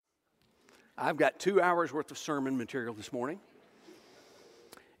I've got 2 hours worth of sermon material this morning,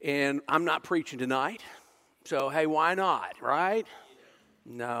 and I'm not preaching tonight, so hey, why not, right?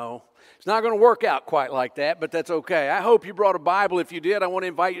 No, it's not going to work out quite like that, but that's okay. I hope you brought a Bible. If you did, I want to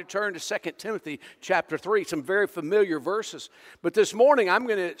invite you to turn to 2 Timothy chapter 3, some very familiar verses. But this morning, I'm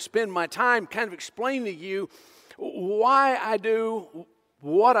going to spend my time kind of explaining to you why I do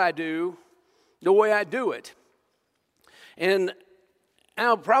what I do the way I do it. And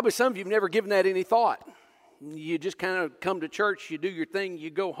now, probably some of you have never given that any thought. You just kind of come to church, you do your thing,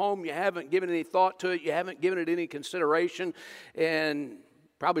 you go home, you haven't given any thought to it, you haven't given it any consideration, and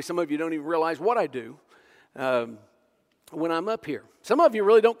probably some of you don't even realize what I do when I'm up here. Some of you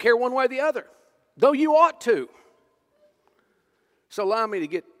really don't care one way or the other, though you ought to. So allow me to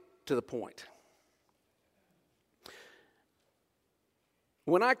get to the point.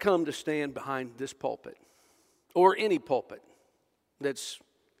 When I come to stand behind this pulpit, or any pulpit that's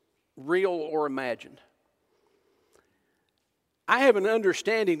real or imagined, I have an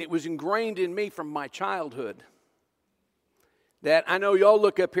understanding that was ingrained in me from my childhood that I know y'all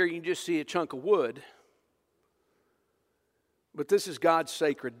look up here, you can just see a chunk of wood, but this is God's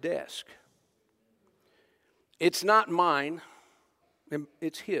sacred desk. It's not mine,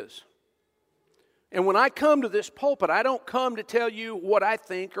 it's His. And when I come to this pulpit, I don't come to tell you what I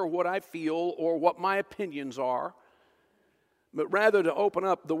think or what I feel or what my opinions are, but rather to open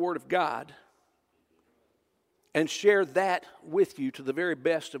up the Word of God and share that with you to the very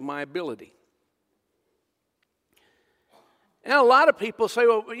best of my ability. Now, a lot of people say,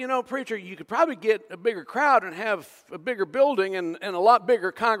 well, you know, preacher, you could probably get a bigger crowd and have a bigger building and a lot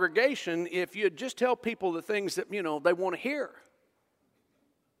bigger congregation if you just tell people the things that, you know, they want to hear.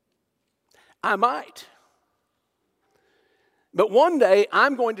 I might. But one day,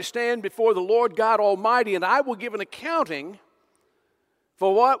 I'm going to stand before the Lord God Almighty, and I will give an accounting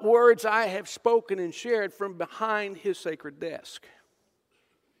for what words I have spoken and shared from behind His sacred desk.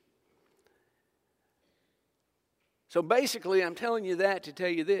 So basically, I'm telling you that to tell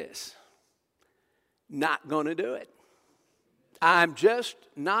you this. Not going to do it. I'm just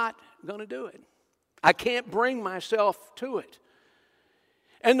not going to do it. I can't bring myself to it.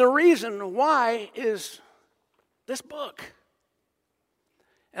 And the reason why is this book.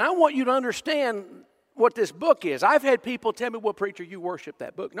 And I want you to understand what this book is. I've had people tell me, well, preacher, you worship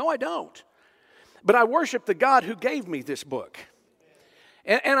that book. No, I don't. But I worship the God who gave me this book.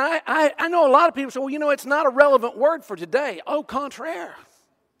 And I know a lot of people say, well, you know, it's not a relevant word for today. Au contraire.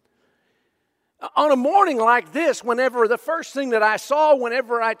 On a morning like this, whenever the first thing that I saw,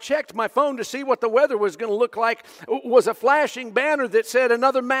 whenever I checked my phone to see what the weather was going to look like, was a flashing banner that said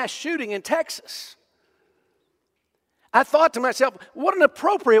another mass shooting in Texas. I thought to myself, what an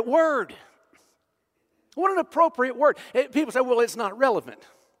appropriate word. What an appropriate word. People say, well, it's not relevant.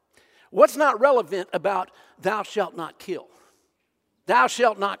 What's not relevant about thou shalt not kill? Thou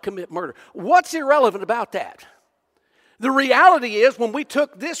shalt not commit murder. What's irrelevant about that? The reality is when we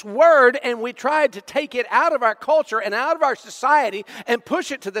took this word and we tried to take it out of our culture and out of our society and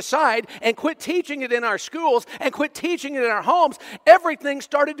push it to the side and quit teaching it in our schools and quit teaching it in our homes, everything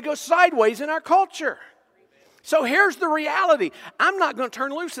started to go sideways in our culture. So here's the reality. I'm not going to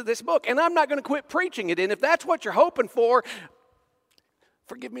turn loose of this book, and I'm not going to quit preaching it. And if that's what you're hoping for,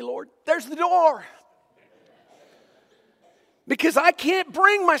 forgive me, Lord, there's the door. Because I can't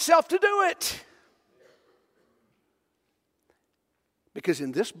bring myself to do it. Because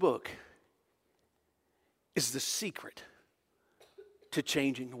in this book is the secret to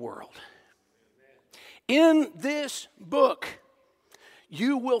changing the world. In this book,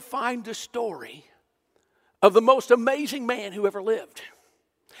 you will find the story of the most amazing man who ever lived.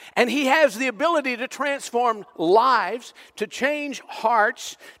 And he has the ability to transform lives, to change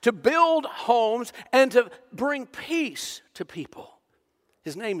hearts, to build homes, and to bring peace to people.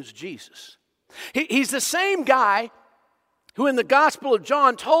 His name is Jesus. He's the same guy who in the Gospel of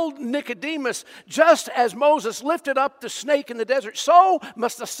John told Nicodemus, just as Moses lifted up the snake in the desert, so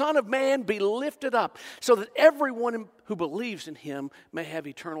must the Son of Man be lifted up, so that everyone who believes in him may have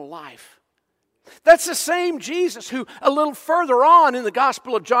eternal life. That's the same Jesus who a little further on in the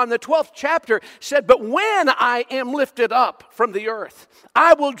Gospel of John, the 12th chapter, said, but when I am lifted up from the earth,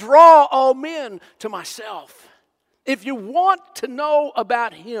 I will draw all men to myself. If you want to know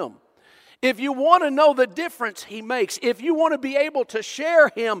about Him, if you want to know the difference He makes, if you want to be able to share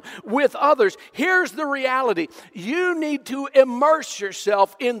Him with others, here's the reality. You need to immerse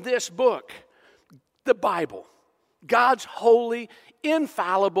yourself in this book, the Bible, God's holy,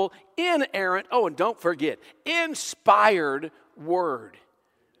 infallible, inerrant, oh, and don't forget, inspired Word.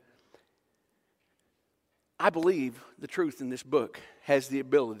 I believe the truth in this book has the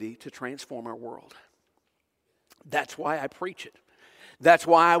ability to transform our world. That's why I preach it. That's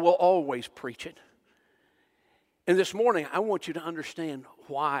why I will always preach it. And this morning, I want you to understand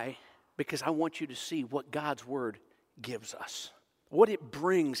why, because I want you to see what God's Word gives us, what it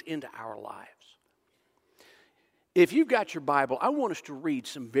brings into our lives. If you've got your Bible, I want us to read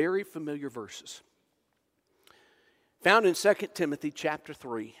some very familiar verses found in 2 Timothy chapter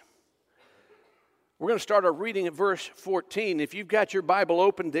 3. We're going to start our reading at verse 14. If you've got your Bible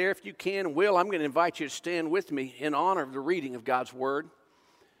open there, if you can and will, I'm going to invite you to stand with me in honor of the reading of God's Word.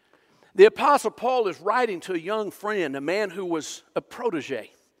 The Apostle Paul is writing to a young friend, a man who was a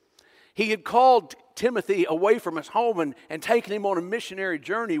protege. He had called Timothy away from his home and taken him on a missionary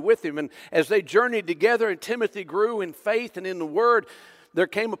journey with him. And as they journeyed together and Timothy grew in faith and in the Word, there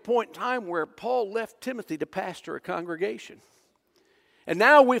came a point in time where Paul left Timothy to pastor a congregation. And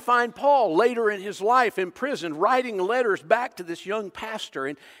now we find Paul later in his life in prison writing letters back to this young pastor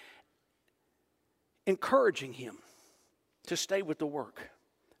and encouraging him to stay with the work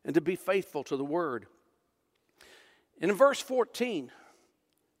and to be faithful to the Word. And in verse 14,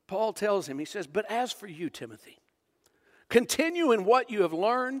 Paul tells him, he says, "But as for you, Timothy, continue in what you have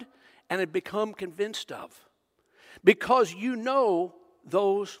learned and have become convinced of, because you know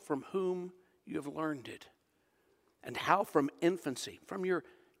those from whom you have learned it, and how from infancy, from your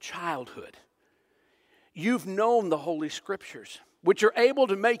childhood, you've known the Holy Scriptures, which are able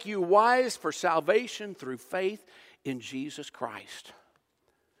to make you wise for salvation through faith in Jesus Christ."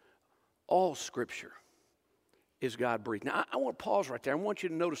 All Scripture is God-breathed. Now, I want to pause right there. I want you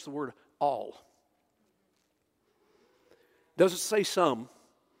to notice the word all. Doesn't say some.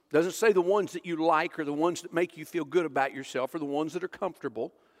 Doesn't say the ones that you like or the ones that make you feel good about yourself or the ones that are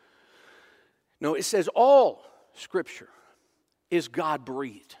comfortable. No, it says all Scripture is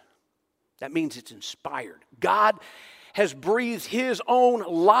God-breathed. That means it's inspired. God has breathed His own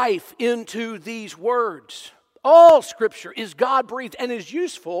life into these words. All Scripture is God-breathed and is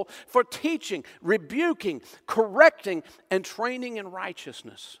useful for teaching, rebuking, correcting, and training in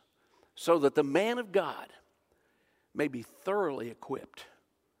righteousness, so that the man of God may be thoroughly equipped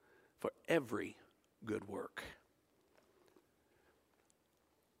for every good work.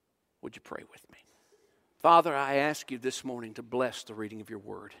 Would you pray with me? Father, I ask you this morning to bless the reading of your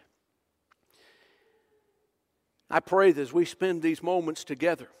word. I pray that as we spend these moments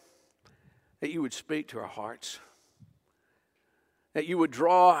together, that you would speak to our hearts, that you would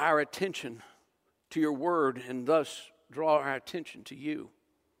draw our attention to your word and thus draw our attention to you.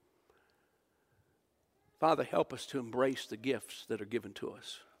 Father, help us to embrace the gifts that are given to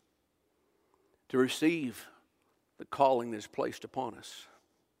us, to receive the calling that is placed upon us,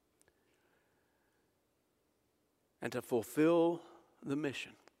 and to fulfill the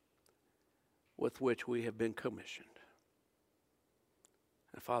mission with which we have been commissioned.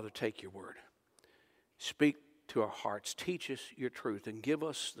 And Father, take your word. Speak to our hearts. Teach us your truth and give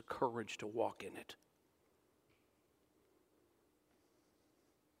us the courage to walk in it.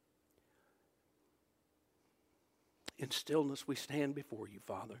 In stillness we stand before you,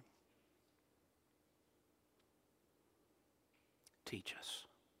 Father. Teach us.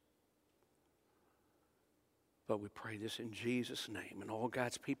 But we pray this in Jesus' name. And all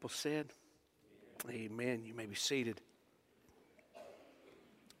God's people said, amen. You may be seated.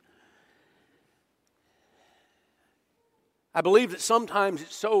 I believe that sometimes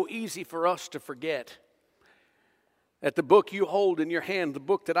it's so easy for us to forget that the book you hold in your hand, the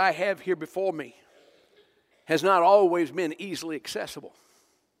book that I have here before me, has not always been easily accessible.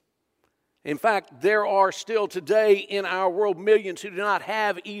 In fact, there are still today in our world millions who do not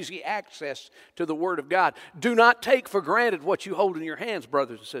have easy access to the Word of God. Do not take for granted what you hold in your hands,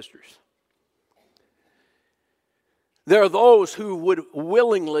 brothers and sisters. There are those who would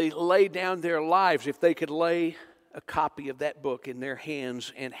willingly lay down their lives if they could lay a copy of that book in their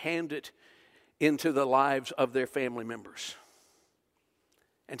hands and hand it into the lives of their family members.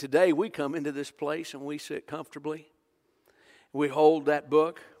 And today we come into this place and we sit comfortably. We hold that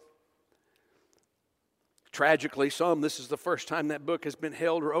book. Tragically, this is the first time that book has been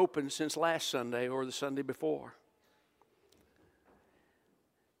held or opened since last Sunday or the Sunday before.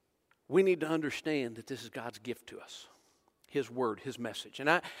 We need to understand that this is God's gift to us. His word, His message. And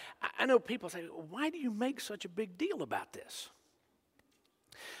I know people say, why do you make such a big deal about this?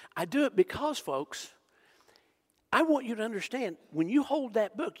 I do it because, folks, I want you to understand, when you hold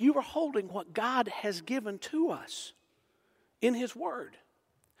that book, you are holding what God has given to us in His word.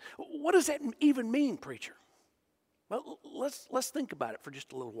 What does that even mean, preacher? Well, let's think about it for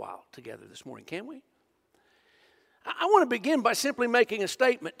just a little while together this morning, can we? I want to begin by simply making a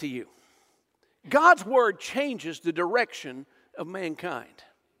statement to you. God's Word changes the direction of mankind.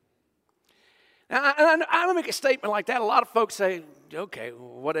 Now, I'm going to make a statement like that. A lot of folks say, okay,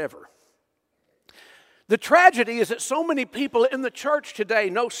 whatever. The tragedy is that so many people in the church today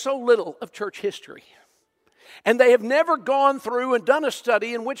know so little of church history. And they have never gone through and done a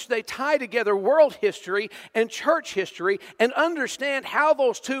study in which they tie together world history and church history and understand how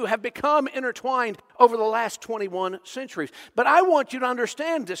those two have become intertwined over the last 21 centuries. But I want you to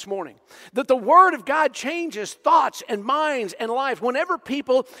understand this morning that the Word of God changes thoughts and minds and lives. Whenever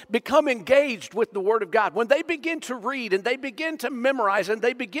people become engaged with the Word of God, when they begin to read and they begin to memorize and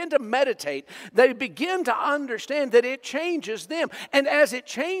they begin to meditate, they begin to understand that it changes them. And as it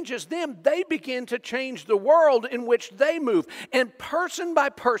changes them, they begin to change the world in which they move. And person by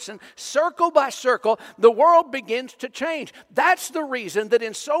person, circle by circle, the world begins to change. That's the reason that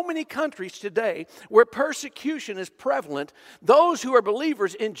in so many countries today, where persecution is prevalent, those who are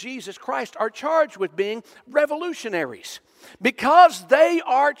believers in Jesus Christ are charged with being revolutionaries, because they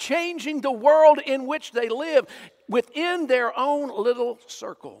are changing the world in which they live within their own little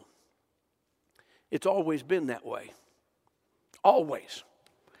circle. It's always been that way. Always.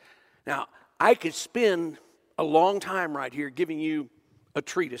 Now, I could spend a long time right here giving you a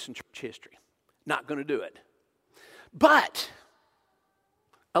treatise in church history. Not going to do it. But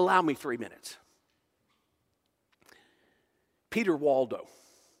allow me 3 minutes. Peter Waldo.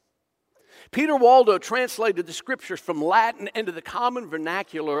 Peter Waldo translated the scriptures from Latin into the common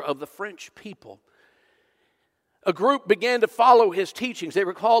vernacular of the French people. A group began to follow his teachings. They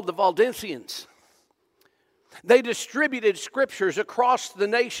were called the Waldensians. They distributed scriptures across the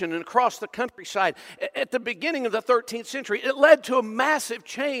nation and across the countryside. At the beginning of the 13th century, it led to a massive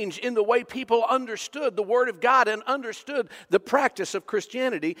change in the way people understood the Word of God and understood the practice of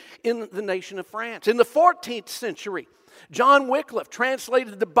Christianity in the nation of France. In the 14th century, John Wycliffe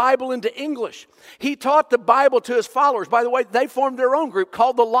translated the Bible into English. He taught the Bible to his followers. By the way, they formed their own group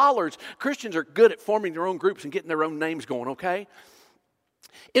called the Lollards. Christians are good at forming their own groups and getting their own names going, okay?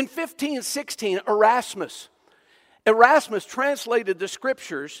 In 1516, Erasmus translated the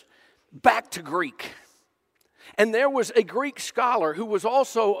scriptures back to Greek. And there was a Greek scholar who was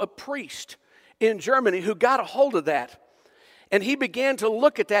also a priest in Germany who got a hold of that. And he began to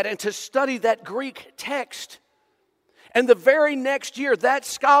look at that and to study that Greek text. And the very next year, that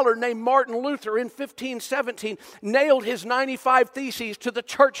scholar named Martin Luther in 1517 nailed his 95 Theses to the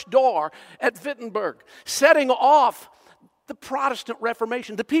church door at Wittenberg, setting off the Protestant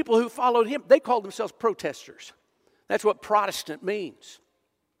Reformation. The people who followed him, they called themselves protesters. That's what Protestant means.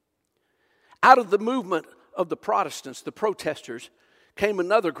 Out of the movement of the Protestants, the protesters, came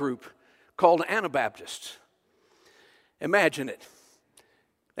another group called Anabaptists. Imagine it.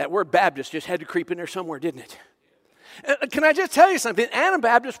 That word Baptist just had to creep in there somewhere, didn't it? Can I just tell you something?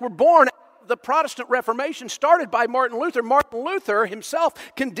 Anabaptists were born out of the Protestant Reformation started by Martin Luther. Martin Luther himself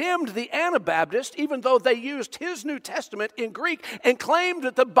condemned the Anabaptists, even though they used his New Testament in Greek, and claimed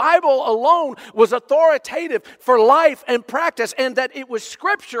that the Bible alone was authoritative for life and practice, and that it was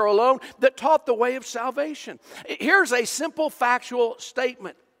Scripture alone that taught the way of salvation. Here's a simple factual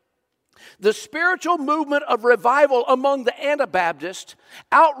statement. The spiritual movement of revival among the Anabaptists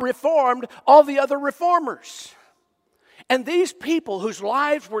out-reformed all the other reformers. And these people whose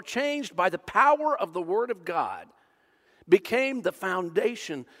lives were changed by the power of the Word of God became the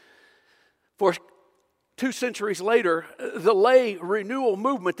foundation for 2 centuries later, the lay renewal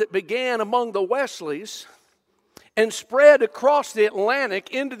movement that began among the Wesleys and spread across the Atlantic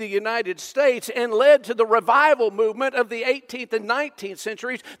into the United States and led to the revival movement of the 18th and 19th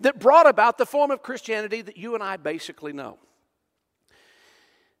centuries that brought about the form of Christianity that you and I basically know.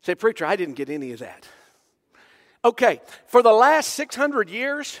 Say, preacher, I didn't get any of that. Okay, for the last 600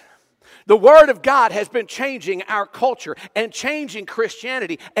 years, the Word of God has been changing our culture and changing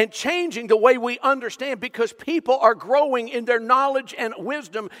Christianity and changing the way we understand, because people are growing in their knowledge and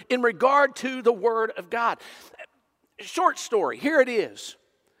wisdom in regard to the Word of God. Short story, here it is.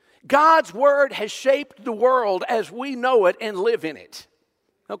 God's Word has shaped the world as we know it and live in it.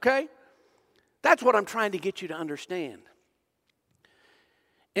 Okay? That's what I'm trying to get you to understand.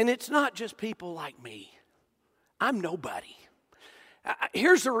 And it's not just people like me. I'm nobody.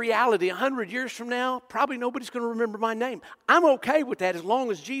 Here's the reality. 100 years from now, probably nobody's going to remember my name. I'm okay with that as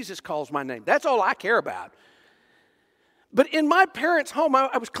long as Jesus calls my name. That's all I care about. But in my parents' home,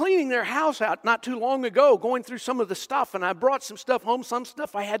 I was cleaning their house out not too long ago, going through some of the stuff, and I brought some stuff home. Some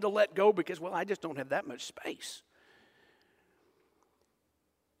stuff I had to let go because, well, I just don't have that much space.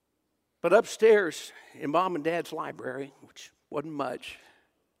 But upstairs in Mom and Dad's library, which wasn't much,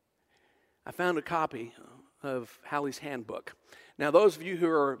 I found a copy of Halley's Handbook. Now, those of you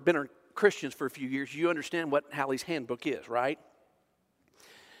who have been Christians for a few years, you understand what Halley's Handbook is, right?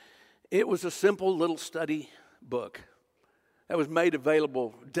 It was a simple little study book that was made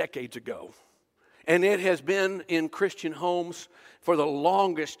available decades ago. And it has been in Christian homes for the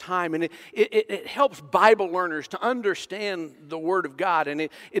longest time. And it helps Bible learners to understand the Word of God. And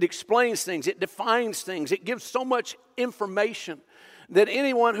it explains things. It defines things. It gives so much information that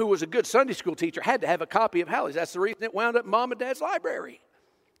anyone who was a good Sunday school teacher had to have a copy of Halley's. That's the reason it wound up in Mom and Dad's library.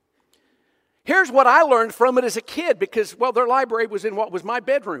 Here's what I learned from it as a kid because, well, their library was in what was my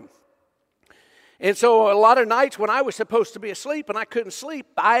bedroom. And so a lot of nights when I was supposed to be asleep and I couldn't sleep,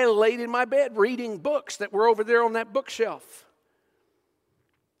 I laid in my bed reading books that were over there on that bookshelf.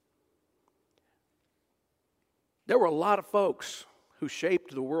 There were a lot of folks who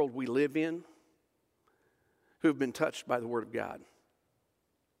shaped the world we live in who have been touched by the Word of God.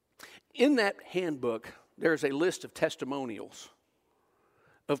 In that handbook, there's a list of testimonials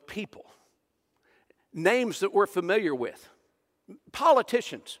of people, names that we're familiar with,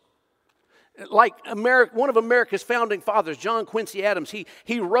 politicians. Like one of America's founding fathers, John Quincy Adams,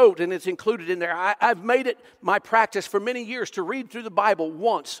 he wrote, and it's included in there, I've made it my practice for many years to read through the Bible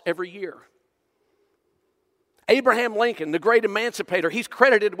once every year. Abraham Lincoln, the great emancipator, he's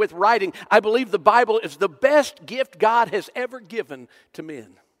credited with writing, I believe the Bible is the best gift God has ever given to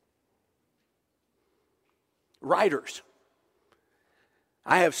men. Writers.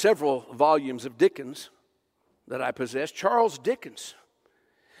 I have several volumes of Dickens that I possess. Charles Dickens.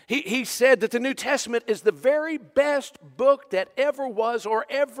 He said that the New Testament is the very best book that ever was or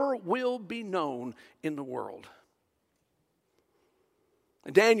ever will be known in the world.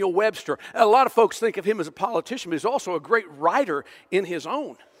 Daniel Webster, a lot of folks think of him as a politician, but he's also a great writer in his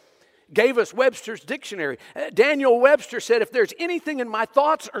own. Gave us Webster's dictionary. Daniel Webster said, if there's anything in my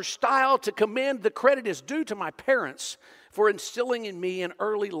thoughts or style to commend, the credit is due to my parents for instilling in me an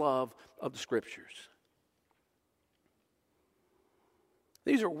early love of the Scriptures.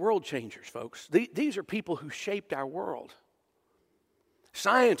 These are world changers, folks. These are people who shaped our world.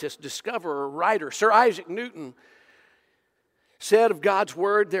 Scientist, discoverer, writer, Sir Isaac Newton said of God's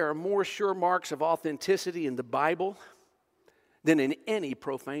Word, there are more sure marks of authenticity in the Bible than in any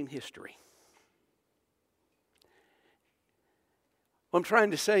profane history. What I'm trying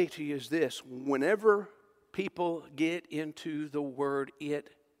to say to you is this: whenever people get into the Word,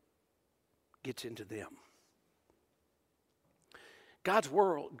 it gets into them. God's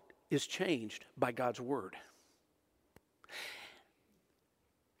world is changed by God's Word.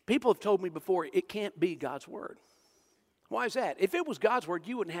 People have told me before, it can't be God's Word. Why is that? If it was God's Word,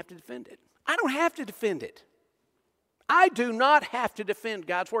 you wouldn't have to defend it. I don't have to defend it. I do not have to defend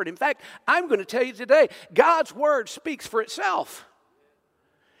God's Word. In fact, I'm going to tell you today, God's Word speaks for itself.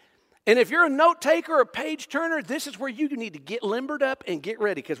 And if you're a note taker or a page turner, this is where you need to get limbered up and get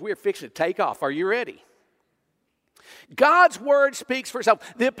ready because we're fixing to take off. Are you ready? God's Word speaks for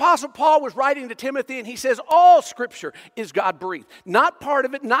itself. The Apostle Paul was writing to Timothy and he says all Scripture is God-breathed. Not part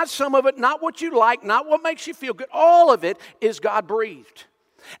of it, not some of it, not what you like, not what makes you feel good. All of it is God-breathed.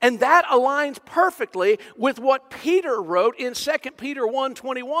 And that aligns perfectly with what Peter wrote in 2 Peter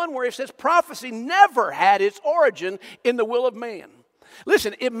 1:21 where he says prophecy never had its origin in the will of man.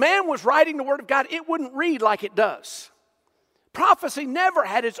 Listen, if man was writing the Word of God, it wouldn't read like it does. Prophecy never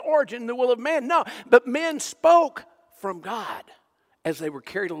had its origin in the will of man. No, but men spoke from God as they were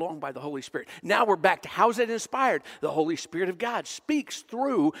carried along by the Holy Spirit. Now we're back to how is it inspired? The Holy Spirit of God speaks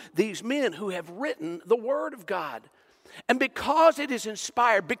through these men who have written the Word of God. And because it is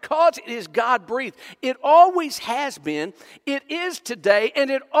inspired, because it is God-breathed, it always has been, it is today, and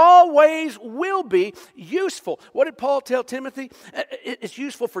it always will be useful. What did Paul tell Timothy? It's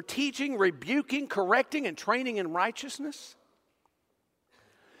useful for teaching, rebuking, correcting, and training in righteousness.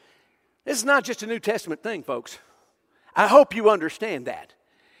 This is not just a New Testament thing, folks. I hope you understand that.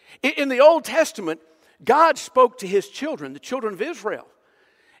 In the Old Testament, God spoke to His children, the children of Israel.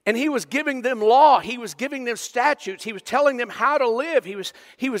 And He was giving them law. He was giving them statutes. He was telling them how to live.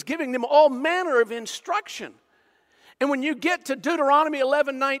 He was giving them all manner of instruction. And when you get to Deuteronomy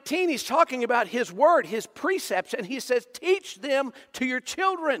 11:19, He's talking about His word, His precepts. And He says, teach them to your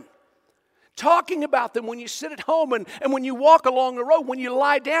children. Talking about them when you sit at home and when you walk along the road, when you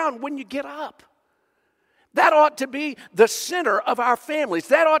lie down, when you get up. That ought to be the center of our families.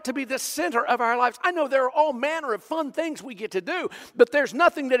 That ought to be the center of our lives. I know there are all manner of fun things we get to do, but there's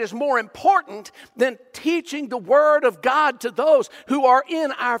nothing that is more important than teaching the Word of God to those who are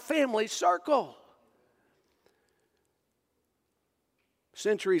in our family circle.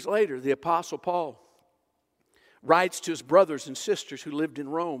 Centuries later, the Apostle Paul writes to his brothers and sisters who lived in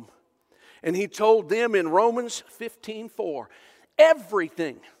Rome, and he told them in Romans 15:4,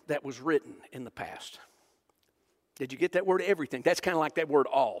 everything that was written in the past. Did you get that word, everything? That's kind of like that word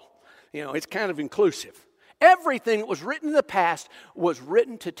all. You know, it's kind of inclusive. Everything that was written in the past was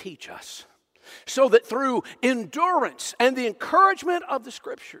written to teach us, so that through endurance and the encouragement of the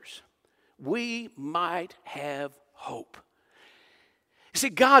Scriptures, we might have hope. You see,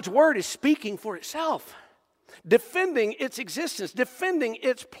 God's Word is speaking for itself, defending its existence, defending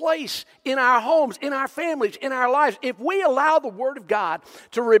its place in our homes, in our families, in our lives. If we allow the Word of God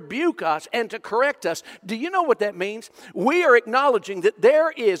to rebuke us and to correct us, do you know what that means? We are acknowledging that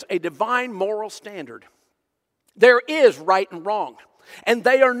there is a divine moral standard. There is right and wrong. And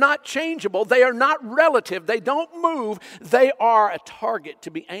they are not changeable. They are not relative. They don't move. They are a target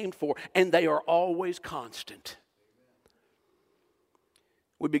to be aimed for. And they are always constant.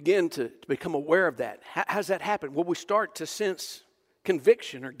 We begin to become aware of that. How does that happen? Well, we start to sense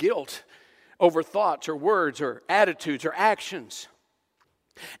conviction or guilt over thoughts or words or attitudes or actions.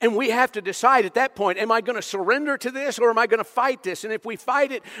 And we have to decide at that point, am I going to surrender to this or am I going to fight this? And if we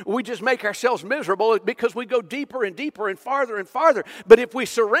fight it, we just make ourselves miserable because we go deeper and deeper and farther and farther. But if we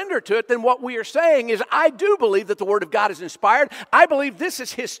surrender to it, then what we are saying is, I do believe that the Word of God is inspired. I believe this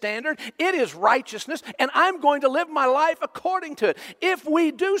is His standard. It is righteousness, and I'm going to live my life according to it. If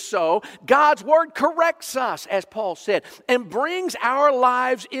we do so, God's Word corrects us, as Paul said, and brings our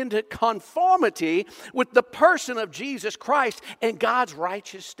lives into conformity with the person of Jesus Christ and God's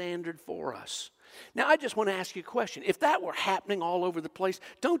righteous standard for us. Now, I just want to ask you a question. If that were happening all over the place,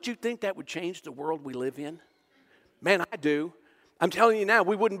 don't you think that would change the world we live in? Man, I do. I'm telling you now,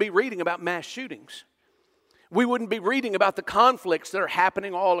 we wouldn't be reading about mass shootings. We wouldn't be reading about the conflicts that are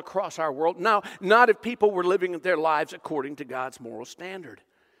happening all across our world. No, not if people were living their lives according to God's moral standard.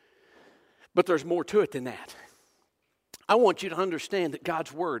 But there's more to it than that. I want you to understand that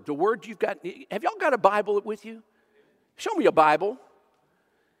God's Word, the Word you've got, have y'all got a Bible with you? Show me a Bible.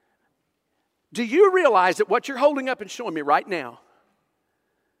 Do you realize that what you're holding up and showing me right now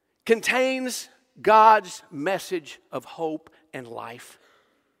contains God's message of hope and life?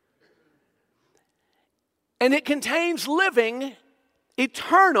 And it contains living,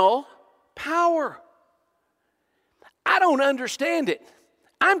 eternal power. I don't understand it.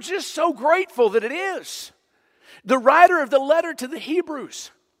 I'm just so grateful that it is. The writer of the letter to the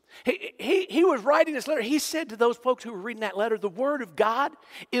Hebrews, he was writing this letter. He said to those folks who were reading that letter, the Word of God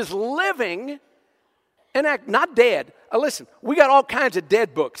is living and not dead. Listen, we got all kinds of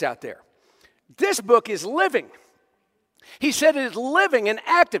dead books out there. This book is living. He said it is living and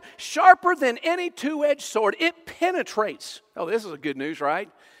active, sharper than any two-edged sword. It penetrates. Oh, this is a good news, right?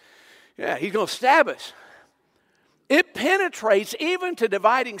 Yeah, he's going to stab us. It penetrates even to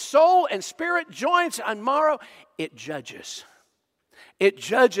dividing soul and spirit, joints and marrow. It judges. It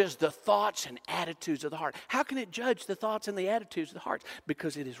judges the thoughts and attitudes of the heart. How can it judge the thoughts and the attitudes of the heart?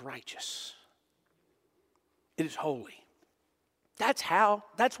 Because it is righteous. It is holy. That's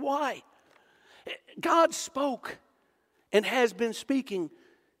why. God spoke and has been speaking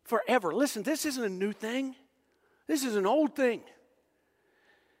forever. Listen, this isn't a new thing. This is an old thing.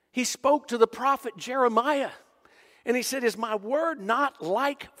 He spoke to the prophet Jeremiah, and he said, is my word not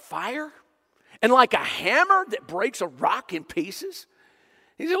like fire and like a hammer that breaks a rock in pieces?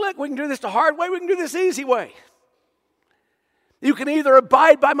 He said, look, we can do this the hard way, we can do this the easy way. You can either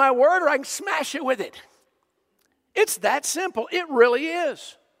abide by my word or I can smash it with it. It's that simple. It really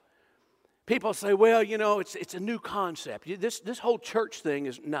is. People say, well, you know, it's a new concept. This whole church thing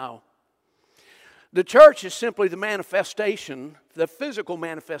is, no. The church is simply the manifestation, the physical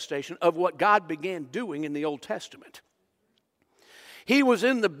manifestation of what God began doing in the Old Testament. He was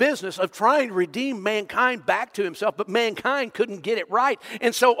in the business of trying to redeem mankind back to himself, but mankind couldn't get it right.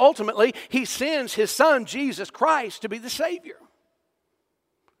 And so ultimately, he sends his son, Jesus Christ, to be the Savior.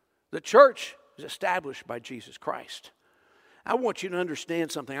 The church is established by Jesus Christ. I want you to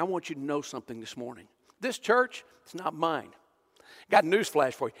understand something. I want you to know something this morning. This church, it's not mine. Got a news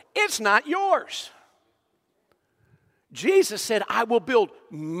flash for you. It's not yours. Jesus said, I will build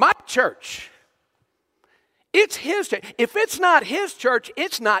my church. It's His church. If it's not His church,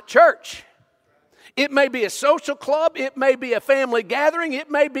 it's not church. It may be a social club. It may be a family gathering.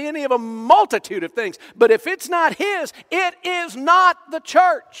 It may be any of a multitude of things. But if it's not His, it is not the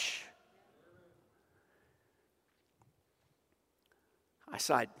church. I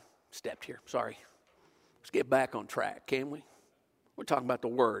sidestepped here. Sorry. Let's get back on track, can we? We're talking about the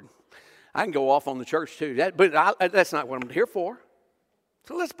Word. I can go off on the church too, but that's not what I'm here for.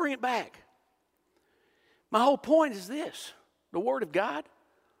 So let's bring it back. My whole point is this. The Word of God,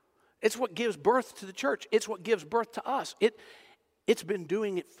 it's what gives birth to the church. It's what gives birth to us. It's been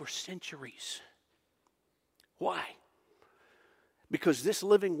doing it for centuries. Why? Because this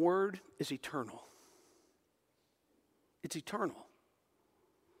living word is eternal. It's eternal.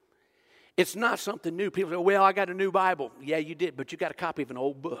 It's not something new. People say, well, I got a new Bible. Yeah, you did, but you got a copy of an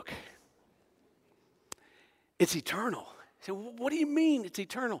old book. It's eternal. You say, well, what do you mean it's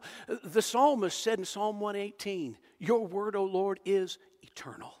eternal? The psalmist said in Psalm 118, your word, O Lord, is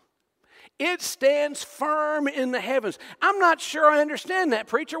eternal. It stands firm in the heavens. I'm not sure I understand that,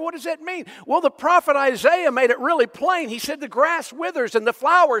 preacher. What does that mean? Well, the prophet Isaiah made it really plain. He said the grass withers and the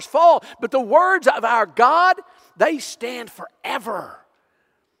flowers fall, but the words of our God, they stand forever.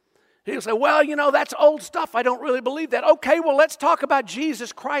 He'll say, well, you know, that's old stuff. I don't really believe that. Okay, well, let's talk about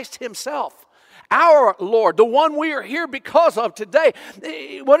Jesus Christ himself. Our Lord, the one we are here because of today.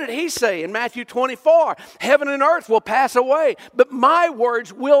 What did he say in Matthew 24? Heaven and earth will pass away, but my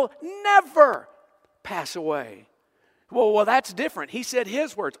words will never pass away. Well, that's different. He said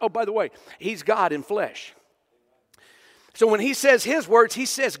his words. Oh, by the way, he's God in flesh. So when he says his words, he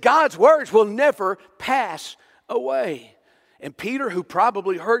says God's words will never pass away. And Peter, who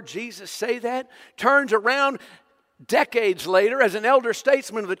probably heard Jesus say that, turns around decades later as an elder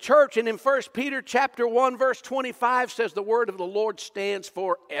statesman of the church, and in 1 Peter chapter 1 verse 25 says the word of the Lord stands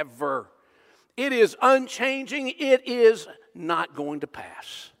forever. It is unchanging. It is not going to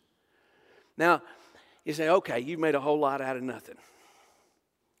pass. Now, you say, okay, you've made a whole lot out of nothing.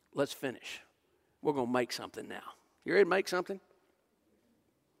 Let's finish. We're going to make something now. You ready to make something?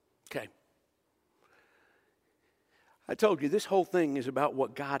 Okay. I told you this whole thing is about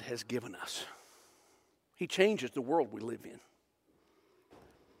what God has given us. He changes the world we live in.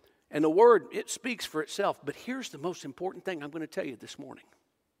 And the word, it speaks for itself. But here's the most important thing I'm going to tell you this morning.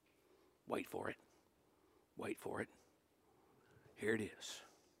 Wait for it. Wait for it. Here it is.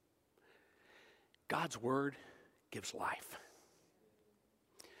 God's word gives life.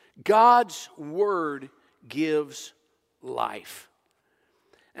 God's word gives life.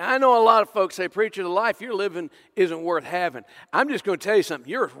 And I know a lot of folks say, preacher, the life you're living isn't worth having. I'm just going to tell you something.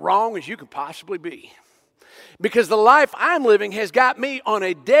 You're as wrong as you can possibly be. Because the life I'm living has got me on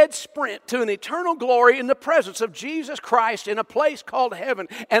a dead sprint to an eternal glory in the presence of Jesus Christ in a place called heaven.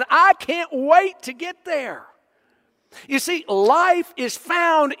 And I can't wait to get there. You see, life is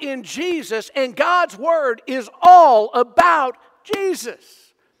found in Jesus, and God's word is all about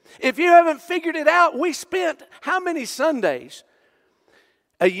Jesus. If you haven't figured it out, we spent how many Sundays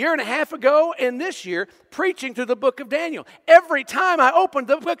a year and a half ago and this year preaching through the book of Daniel. Every time I opened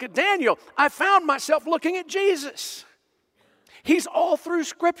the book of Daniel, I found myself looking at Jesus. He's all through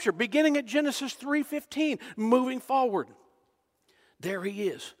Scripture, beginning at Genesis 3:15, moving forward. There he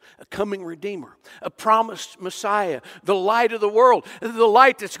is, a coming Redeemer, a promised Messiah, the light of the world, the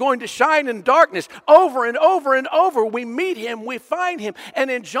light that's going to shine in darkness. Over and over and over, we meet him, we find him. And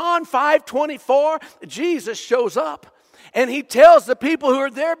in John 5:24, Jesus shows up. And he tells the people who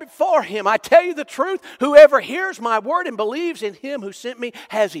are there before him, I tell you the truth, whoever hears my word and believes in him who sent me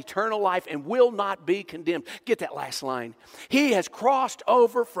has eternal life and will not be condemned. Get that last line. He has crossed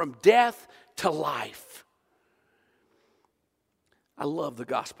over from death to life. I love the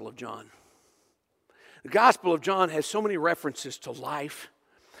Gospel of John. The Gospel of John has so many references to life,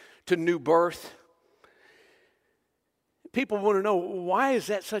 to new birth. People want to know, why is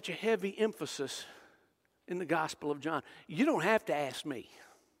that such a heavy emphasis in the Gospel of John? You don't have to ask me.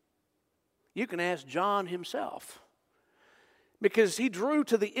 You can ask John himself. Because he drew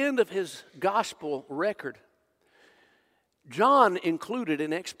to the end of his gospel record. John included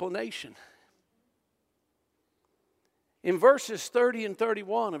an explanation. In verses 30 and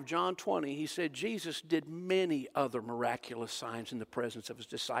 31 of John 20, he said, Jesus did many other miraculous signs in the presence of his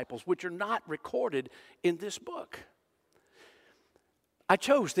disciples, which are not recorded in this book. I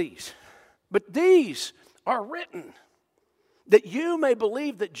chose these, but these are written that you may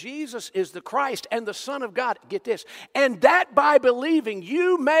believe that Jesus is the Christ and the Son of God. Get this. And that by believing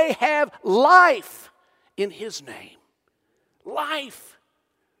you may have life in his name. Life.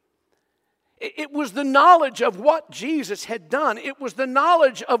 It was the knowledge of what Jesus had done. It was the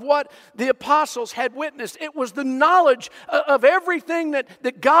knowledge of what the apostles had witnessed. It was the knowledge of everything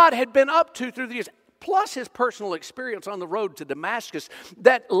that God had been up to through the years. Plus his personal experience on the road to Damascus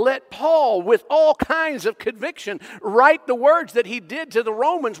that let Paul, with all kinds of conviction, write the words that he did to the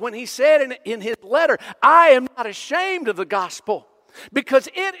Romans when he said in his letter, I am not ashamed of the gospel, because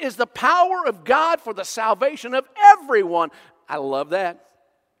it is the power of God for the salvation of everyone. I love that.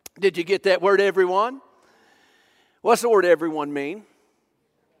 Did you get that word, everyone? What's the word everyone mean?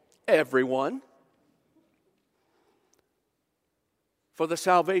 Everyone. For the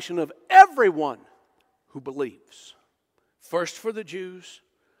salvation of everyone who believes. First for the Jews,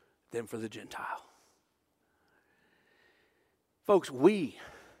 then for the Gentile. Folks, we,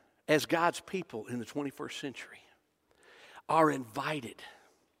 as God's people in the 21st century, are invited,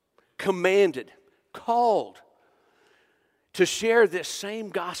 commanded, called to share this same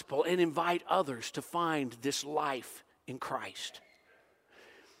gospel and invite others to find this life in Christ.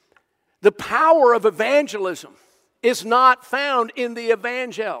 The power of evangelism is not found in the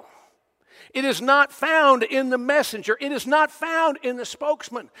evangel. It is not found in the messenger. It is not found in the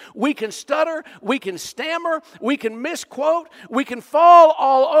spokesman. We can stutter, we can stammer, we can misquote, we can fall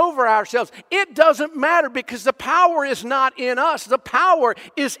all over ourselves. It doesn't matter because the power is not in us. The power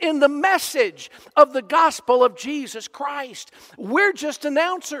is in the message of the gospel of Jesus Christ. We're just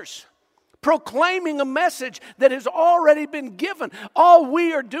announcers, proclaiming a message that has already been given. All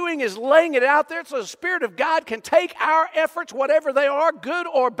we are doing is laying it out there so the Spirit of God can take our efforts, whatever they are, good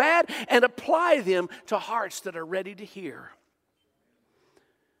or bad, and apply them to hearts that are ready to hear.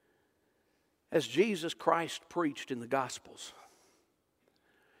 As Jesus Christ preached in the Gospels,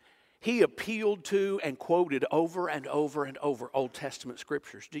 He appealed to and quoted over and over and over Old Testament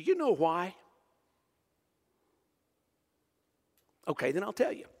scriptures. Do you know why? Okay, then I'll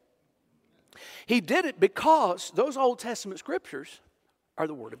tell you. He did it because those Old Testament scriptures are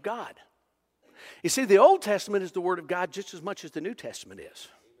the Word of God. You see, the Old Testament is the Word of God just as much as the New Testament is.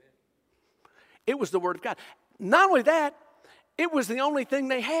 It was the Word of God. Not only that, it was the only thing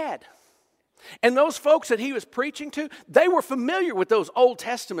they had. And those folks that he was preaching to, they were familiar with those Old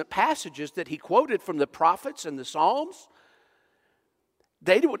Testament passages that he quoted from the prophets and the Psalms.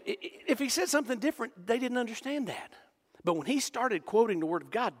 If he said something different, they didn't understand that. But when he started quoting the Word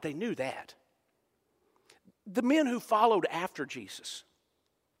of God, they knew that. The men who followed after Jesus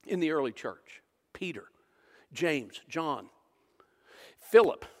in the early church, Peter, James, John,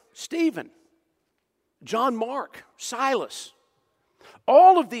 Philip, Stephen, John Mark, Silas,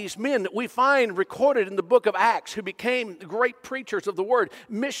 all of these men that we find recorded in the book of Acts who became great preachers of the word,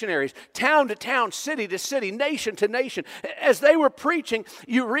 missionaries, town to town, city to city, nation to nation. As they were preaching,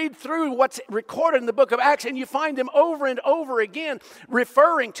 you read through what's recorded in the book of Acts and you find them over and over again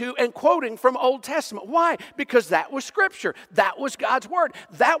referring to and quoting from Old Testament. Why? Because that was Scripture. That was God's Word.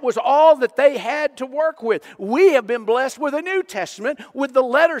 That was all that they had to work with. We have been blessed with a New Testament, with the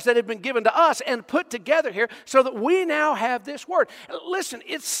letters that have been given to us and put together here so that we now have this Word. Listen,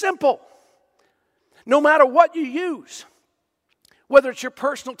 it's simple. No matter what you use, whether it's your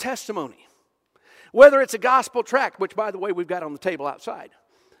personal testimony, whether it's a gospel tract, which, by the way, we've got on the table outside,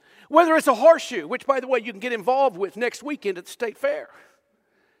 whether it's a horseshoe, which, by the way, you can get involved with next weekend at the State Fair,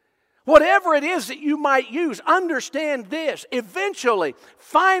 whatever it is that you might use, understand this. Eventually,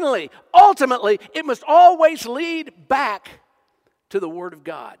 finally, ultimately, it must always lead back to the Word of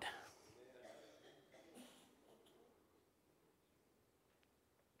God.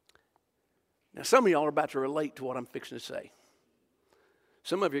 Now, some of y'all are about to relate to what I'm fixing to say.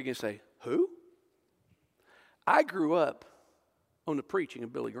 Some of you are going to say, who? I grew up on the preaching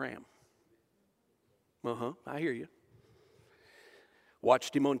of Billy Graham. I hear you.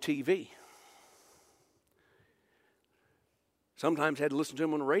 Watched him on TV. Sometimes had to listen to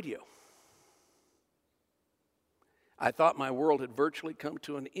him on the radio. I thought my world had virtually come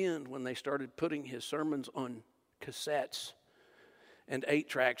to an end when they started putting his sermons on cassettes and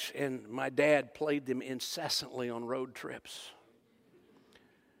 8-tracks, and my dad played them incessantly on road trips.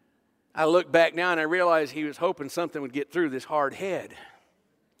 I look back now and I realize he was hoping something would get through this hard head.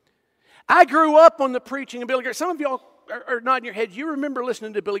 I grew up on the preaching of Billy Graham. Some of y'all are nodding your heads. You remember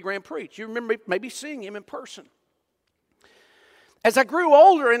listening to Billy Graham preach. You remember maybe seeing him in person. As I grew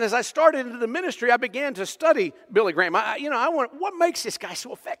older and as I started into the ministry, I began to study Billy Graham. What makes this guy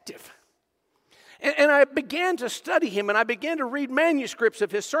so effective? And I began to study him, and I began to read manuscripts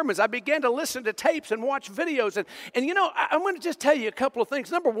of his sermons. I began to listen to tapes and watch videos. And I'm going to just tell you a couple of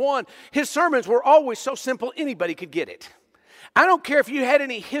things. Number one, his sermons were always so simple, anybody could get it. I don't care if you had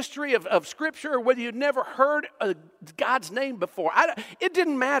any history of Scripture or whether you'd never heard God's name before. It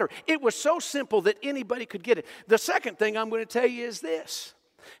didn't matter. It was so simple that anybody could get it. The second thing I'm going to tell you is this.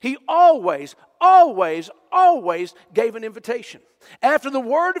 He always gave an invitation. After the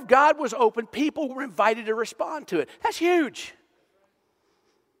Word of God was opened, people were invited to respond to it. That's huge.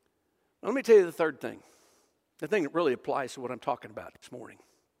 Let me tell you the third thing. The thing that really applies to what I'm talking about this morning.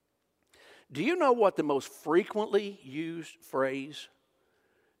 Do you know what the most frequently used phrase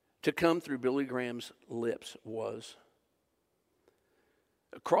to come through Billy Graham's lips was?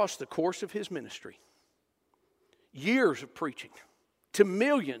 Across the course of his ministry, years of preaching, to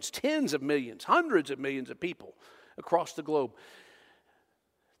millions, tens of millions, hundreds of millions of people across the globe.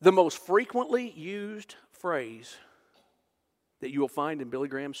 The most frequently used phrase that you will find in Billy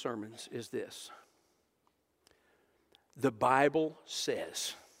Graham's sermons is this: The Bible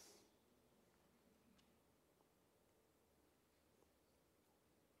says.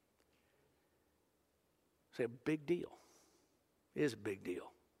 It's a big deal. It is a big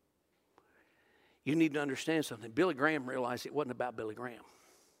deal. You need to understand something. Billy Graham realized it wasn't about Billy Graham.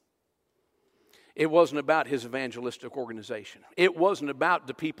 It wasn't about his evangelistic organization. It wasn't about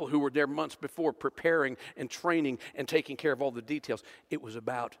the people who were there months before preparing and training and taking care of all the details. It was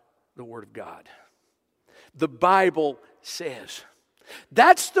about the Word of God. The Bible says.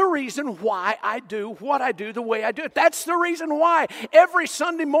 That's the reason why I do what I do the way I do it. That's the reason why every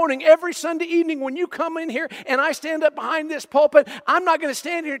Sunday morning, every Sunday evening when you come in here and I stand up behind this pulpit, I'm not going to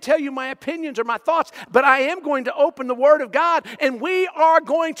stand here and tell you my opinions or my thoughts, but I am going to open the Word of God, and we are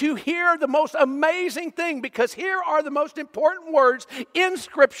going to hear the most amazing thing, because here are the most important words in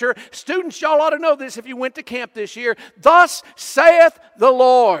Scripture. Students, y'all ought to know this if you went to camp this year. Thus saith the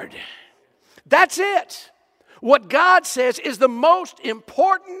Lord. That's it. What God says is the most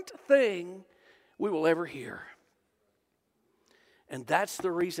important thing we will ever hear. And that's the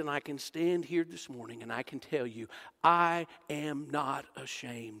reason I can stand here this morning and I can tell you, I am not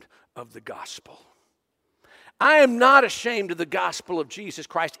ashamed of the gospel. I am not ashamed of the gospel of Jesus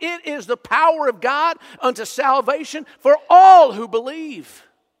Christ. It is the power of God unto salvation for all who believe.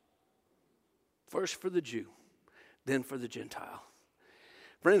 First for the Jew, then for the Gentile.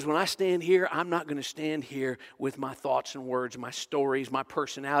 Friends, when I stand here, I'm not going to stand here with my thoughts and words, my stories, my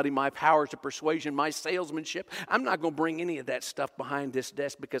personality, my powers of persuasion, my salesmanship. I'm not going to bring any of that stuff behind this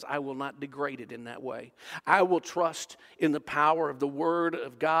desk, because I will not degrade it in that way. I will trust in the power of the Word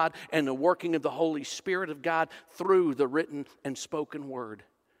of God and the working of the Holy Spirit of God through the written and spoken Word.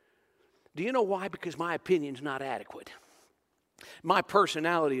 Do you know why? Because my opinion's not adequate. My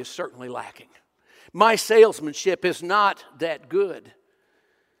personality is certainly lacking. My salesmanship is not that good.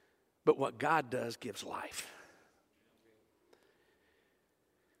 But what God does gives life.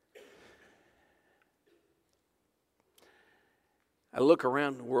 I look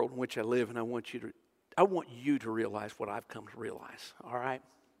around the world in which I live, and I want you to realize what I've come to realize, all right?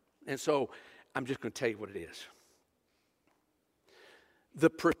 And so I'm just going to tell you what it is. The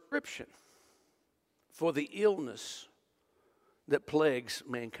prescription for the illness that plagues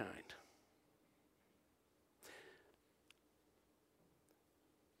mankind.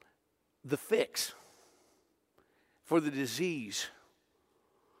 The fix for the disease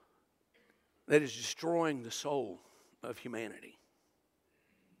that is destroying the soul of humanity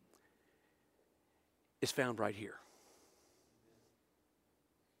is found right here.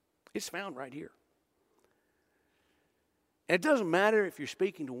 It's found right here. And it doesn't matter if you're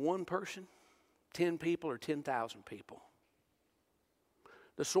speaking to one person, 10 people, or 10,000 people.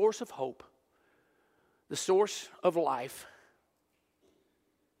 The source of hope, the source of life,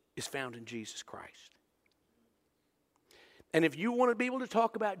 is found in Jesus Christ. And if you want to be able to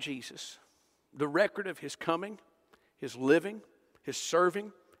talk about Jesus, the record of His coming, His living, His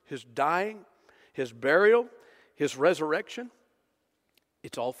serving, His dying, His burial, His resurrection,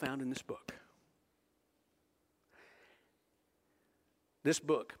 it's all found in this book. This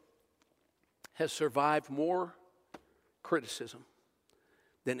book has survived more criticism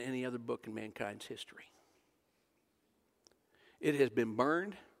than any other book in mankind's history. It has been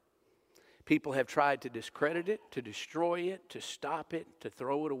burned. People have tried to discredit it, to destroy it, to stop it, to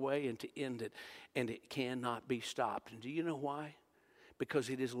throw it away, and to end it. And it cannot be stopped. And do you know why? Because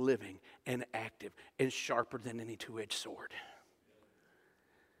it is living and active and sharper than any two-edged sword.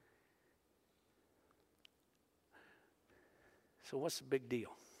 So what's the big deal?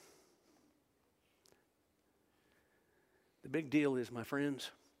 The big deal is, my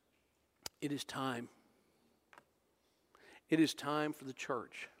friends, it is time. It is time for the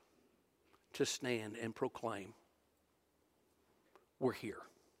church to stand and proclaim, we're here.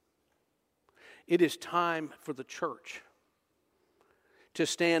 It is time for the church to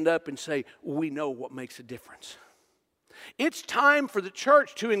stand up and say, we know what makes a difference. It's time for the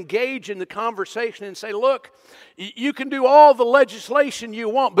church to engage in the conversation and say, look, you can do all the legislation you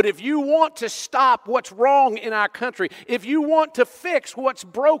want, but if you want to stop what's wrong in our country, if you want to fix what's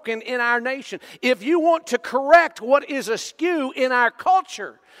broken in our nation, if you want to correct what is askew in our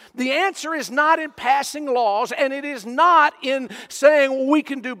culture, the answer is not in passing laws, and it is not in saying we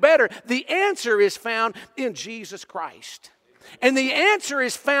can do better. The answer is found in Jesus Christ. And the answer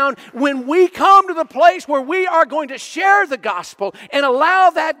is found when we come to the place where we are going to share the gospel and allow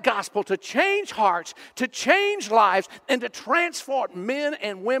that gospel to change hearts, to change lives, and to transform men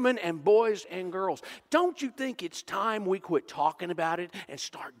and women and boys and girls. Don't you think it's time we quit talking about it and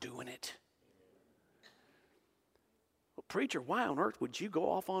start doing it? Well, preacher, why on earth would you go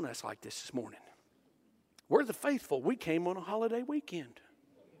off on us like this morning? We're the faithful. We came on a holiday weekend.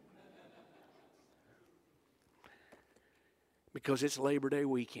 Because it's Labor Day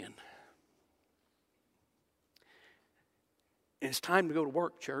weekend. And it's time to go to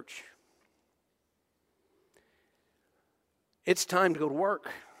work, church. It's time to go to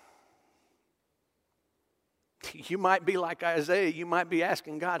work. You might be like Isaiah. You might be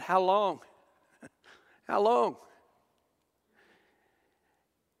asking God, how long? How long?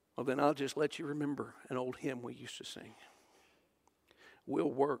 Well, then I'll just let you remember an old hymn we used to sing. We'll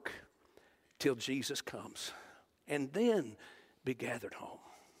work till Jesus comes, and then be gathered home.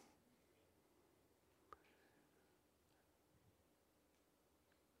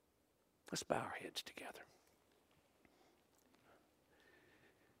 Let's bow our heads together.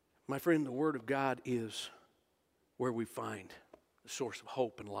 My friend, the Word of God is where we find the source of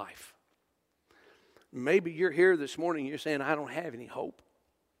hope and life. Maybe you're here this morning and you're saying, I don't have any hope.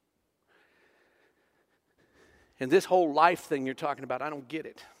 And this whole life thing you're talking about, I don't get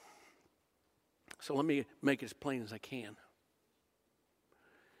it. So let me make it as plain as I can.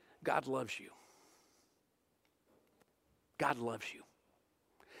 God loves you. God loves you.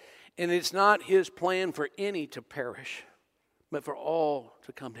 And it's not His plan for any to perish, but for all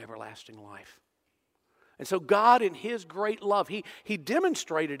to come to everlasting life. And so God, in His great love, He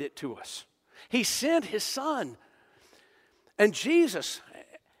demonstrated it to us. He sent His Son. And Jesus,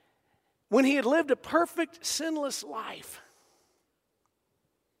 when He had lived a perfect, sinless life,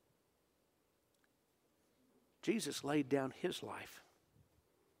 Jesus laid down His life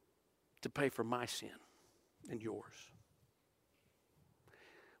to pay for my sin and yours.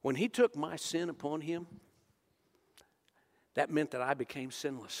 When He took my sin upon Him, that meant that I became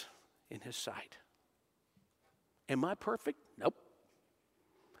sinless in His sight. Am I perfect? Nope.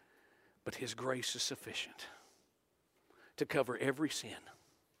 But His grace is sufficient to cover every sin,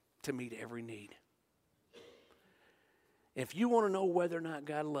 to meet every need. If you want to know whether or not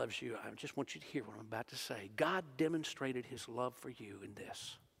God loves you, I just want you to hear what I'm about to say. God demonstrated His love for you in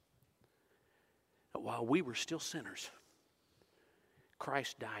this. That while we were still sinners,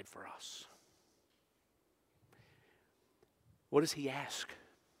 Christ died for us. What does He ask?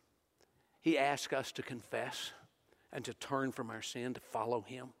 He asks us to confess and to turn from our sin, to follow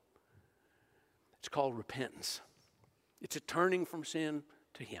Him. It's called repentance. It's a turning from sin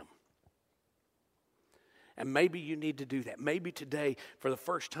to Him. And maybe you need to do that. Maybe today, for the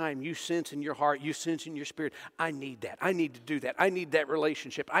first time, you sense in your heart, you sense in your spirit, I need that. I need to do that. I need that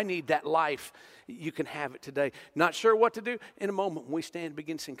relationship. I need that life. You can have it today. Not sure what to do? In a moment, when we stand and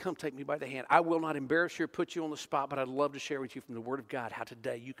begin saying, come take me by the hand. I will not embarrass you or put you on the spot, but I'd love to share with you from the Word of God how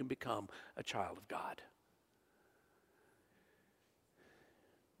today you can become a child of God.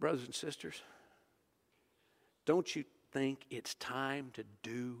 Brothers and sisters, don't you think it's time to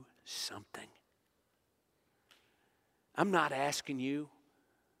do something? I'm not asking you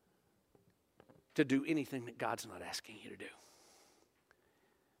to do anything that God's not asking you to do.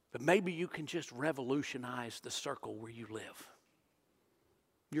 But maybe you can just revolutionize the circle where you live.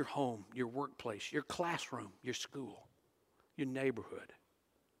 Your home, your workplace, your classroom, your school, your neighborhood.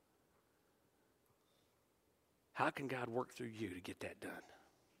 How can God work through you to get that done?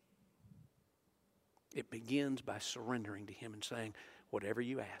 It begins by surrendering to Him and saying, whatever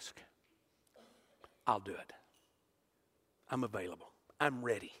you ask, I'll do it. I'm available. I'm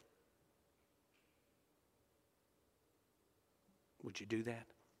ready. Would you do that?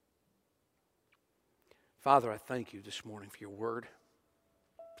 Father, I thank you this morning for your word.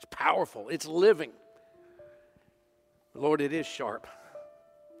 It's powerful. It's living. Lord, it is sharp.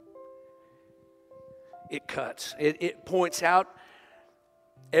 It cuts. It points out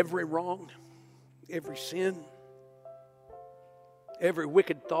every wrong, every sin, every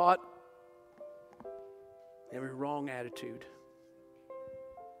wicked thought, every wrong attitude.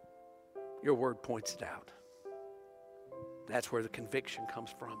 Your word points it out. That's where the conviction comes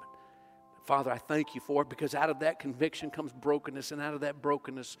from. Father, I thank you for it, because out of that conviction comes brokenness, and out of that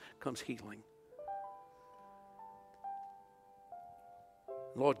brokenness comes healing.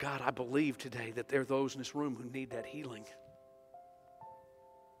 Lord God, I believe today that there are those in this room who need that healing.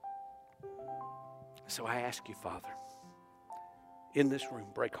 So I ask you, Father, in this room,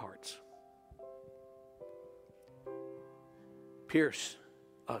 break hearts. Pierce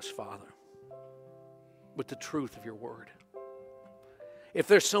us, Father, with the truth of your word. If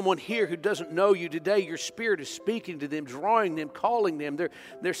there's someone here who doesn't know you today, your Spirit is speaking to them, drawing them, calling them.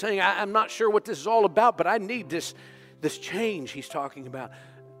 They're saying, I'm not sure what this is all about, but I need this change he's talking about.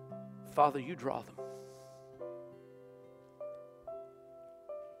 Father, you draw them.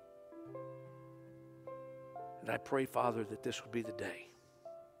 And I pray, Father, that this would be the day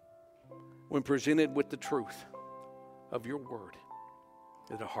when presented with the truth of your word,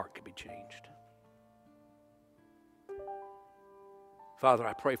 that a heart could be changed. Father,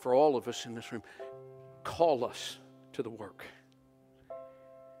 I pray for all of us in this room. Call us to the work.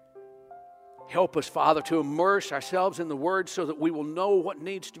 Help us, Father, to immerse ourselves in the Word so that we will know what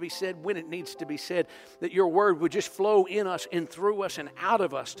needs to be said, when it needs to be said, that your Word would just flow in us and through us and out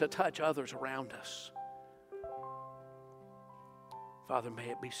of us to touch others around us. Father, may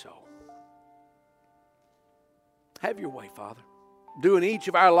it be so. Have your way, Father. Do in each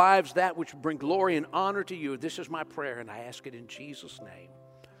of our lives that which will bring glory and honor to you. This is my prayer, and I ask it in Jesus' name.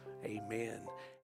 Amen.